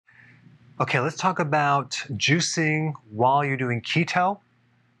Okay, let's talk about juicing while you're doing keto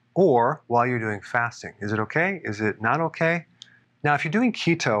or while you're doing fasting. Is it okay? Is it not okay? Now, if you're doing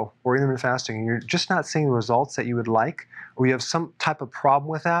keto or intermittent fasting and you're just not seeing the results that you would like, or you have some type of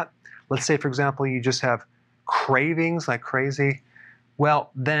problem with that, let's say, for example, you just have cravings like crazy, well,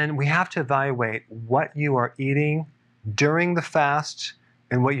 then we have to evaluate what you are eating during the fast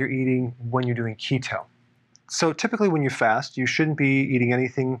and what you're eating when you're doing keto. So typically when you fast, you shouldn't be eating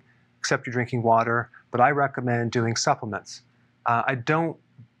anything except you're drinking water, but I recommend doing supplements. I don't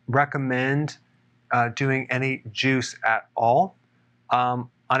recommend doing any juice at all. On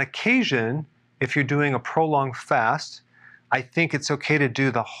occasion, if you're doing a prolonged fast, I think it's okay to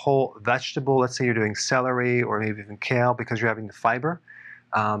do the whole vegetable. Let's say you're doing celery or maybe even kale because you're having the fiber,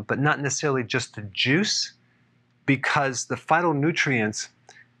 but not necessarily just the juice, because the phytonutrients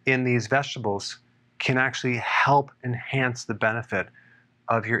in these vegetables can actually help enhance the benefit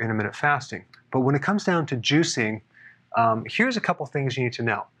of your intermittent fasting. But when it comes down to juicing, here's a couple things you need to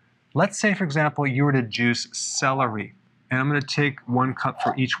know. Let's say, for example, you were to juice celery, and I'm going to take 1 cup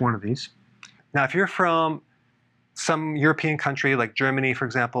for each one of these. Now, if you're from some European country like Germany, for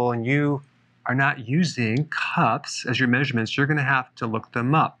example, and you are not using cups as your measurements, you're going to have to look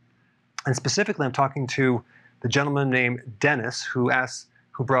them up. And specifically, I'm talking to the gentleman named Dennis who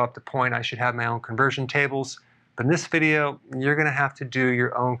brought up the point I should have my own conversion tables. But in this video, you're going to have to do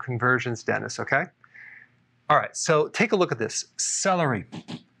your own conversions, Dennis, okay? All right, so take a look at this. Celery,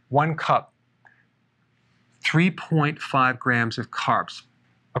 1 cup, 3.5 grams of carbs.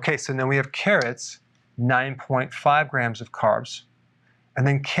 Okay, so then we have carrots, 9.5 grams of carbs. And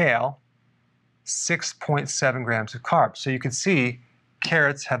then kale, 6.7 grams of carbs. So you can see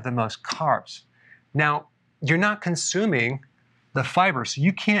carrots have the most carbs. Now, you're not consuming the fiber, so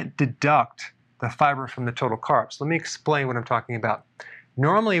you can't deduct the fiber from the total carbs. Let me explain what I'm talking about.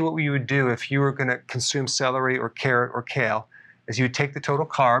 Normally what we would do if you were going to consume celery or carrot or kale is you would take the total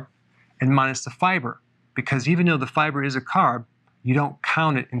carb and minus the fiber, because even though the fiber is a carb, you don't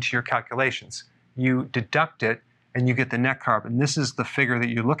count it into your calculations. You deduct it and you get the net carb, and this is the figure that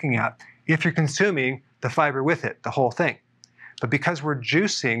you're looking at if you're consuming the fiber with it, the whole thing. But because we're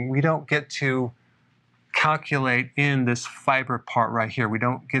juicing, we don't get to calculate in this fiber part right here. We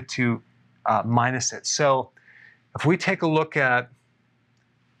don't get to minus it. So if we take a look at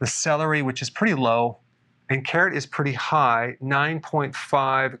the celery, which is pretty low, and carrot is pretty high,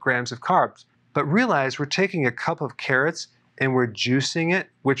 9.5 grams of carbs. But realize we're taking a cup of carrots and we're juicing it,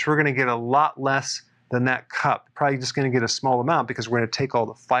 which we're going to get a lot less than that cup. Probably just going to get a small amount because we're going to take all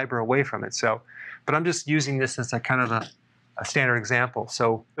the fiber away from it. So, but I'm just using this as a kind of a standard example.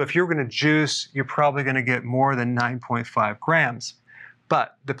 So if you're going to juice, you're probably going to get more than 9.5 grams.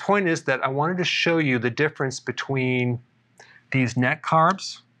 But the point is that I wanted to show you the difference between these net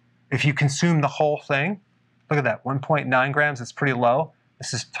carbs. If you consume the whole thing, look at that, 1.9 grams, it's pretty low.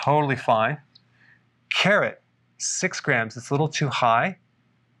 This is totally fine. Carrot, 6 grams, it's a little too high.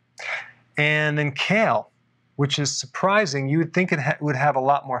 And then kale, which is surprising. You would think it would have a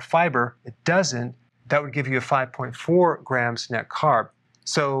lot more fiber. It doesn't. That would give you a 5.4 grams net carb.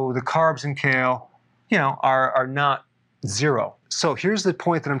 So the carbs in kale, are not zero. So here's the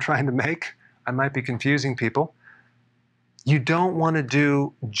point that I'm trying to make. I might be confusing people. You don't want to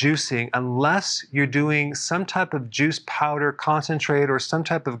do juicing unless you're doing some type of juice powder concentrate or some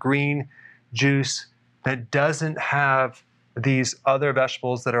type of green juice that doesn't have these other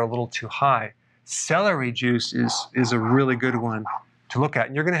vegetables that are a little too high. Celery juice is a really good one to look at.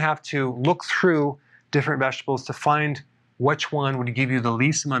 And you're going to have to look through different vegetables to find which one would give you the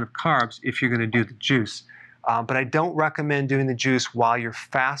least amount of carbs if you're going to do the juice. But I don't recommend doing the juice while you're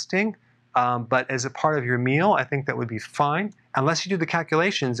fasting. But as a part of your meal, I think that would be fine. Unless you do the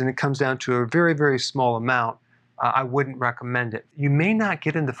calculations and it comes down to a very, very small amount, I wouldn't recommend it. You may not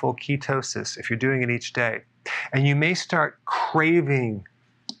get into full ketosis if you're doing it each day. And you may start craving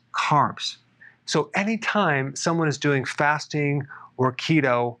carbs. So anytime someone is doing fasting or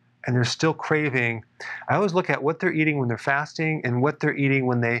keto and they're still craving, I always look at what they're eating when they're fasting and what they're eating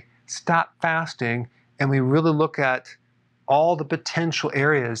when they stop fasting. And we really look at all the potential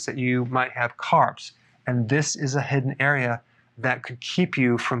areas that you might have carbs. And this is a hidden area that could keep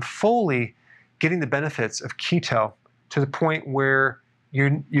you from fully getting the benefits of keto to the point where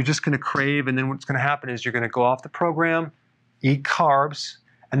you're just going to crave, and then what's going to happen is you're going to go off the program, eat carbs,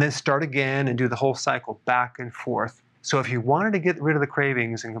 and then start again and do the whole cycle back and forth. So if you wanted to get rid of the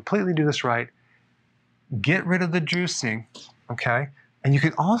cravings and completely do this right, get rid of the juicing, okay? And you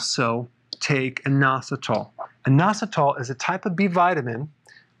can also take Inositol. Inositol is a type of B vitamin,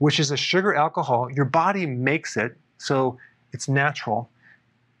 which is a sugar alcohol. Your body makes it, so it's natural.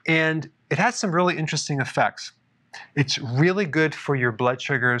 And it has some really interesting effects. It's really good for your blood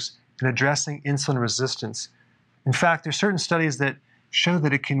sugars and addressing insulin resistance. In fact, there's certain studies that show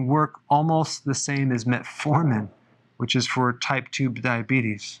that it can work almost the same as metformin, which is for type 2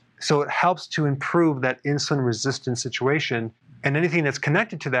 diabetes. So it helps to improve that insulin resistance situation and anything that's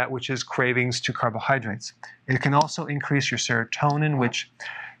connected to that, which is cravings to carbohydrates. It can also increase your serotonin, which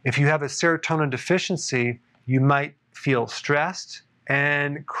if you have a serotonin deficiency, you might feel stressed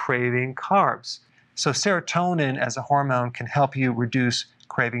and craving carbs. So serotonin as a hormone can help you reduce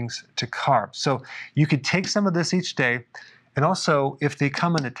cravings to carbs. So you could take some of this each day. And also, if they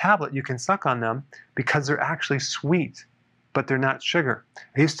come in a tablet, you can suck on them because they're actually sweet, but they're not sugar.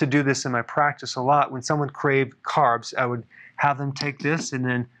 I used to do this in my practice a lot. When someone craved carbs, I would have them take this and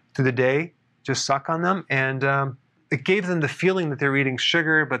then through the day, just suck on them. And it gave them the feeling that they were eating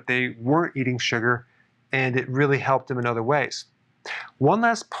sugar, but they weren't eating sugar. And it really helped them in other ways. One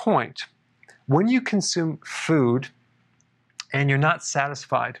last point. When you consume food and you're not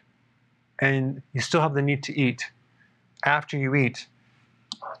satisfied and you still have the need to eat, after you eat,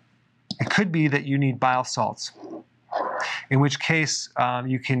 it could be that you need bile salts, in which case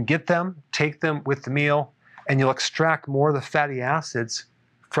you can get them, take them with the meal, and you'll extract more of the fatty acids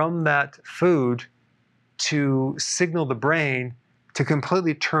from that food to signal the brain to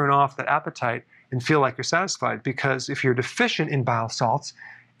completely turn off that appetite and feel like you're satisfied. Because if you're deficient in bile salts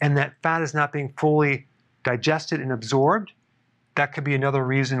and that fat is not being fully digested and absorbed, that could be another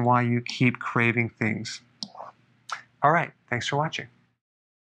reason why you keep craving things. All right, thanks for watching.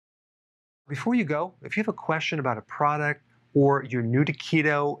 Before you go, if you have a question about a product, or you're new to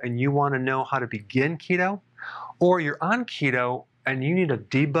keto and you want to know how to begin keto, or you're on keto and you need a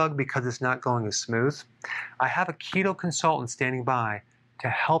debug because it's not going as smooth, I have a keto consultant standing by to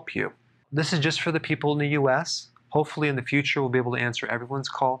help you. This is just for the people in the US. Hopefully in the future we'll be able to answer everyone's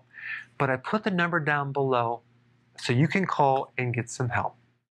call, but I put the number down below so you can call and get some help.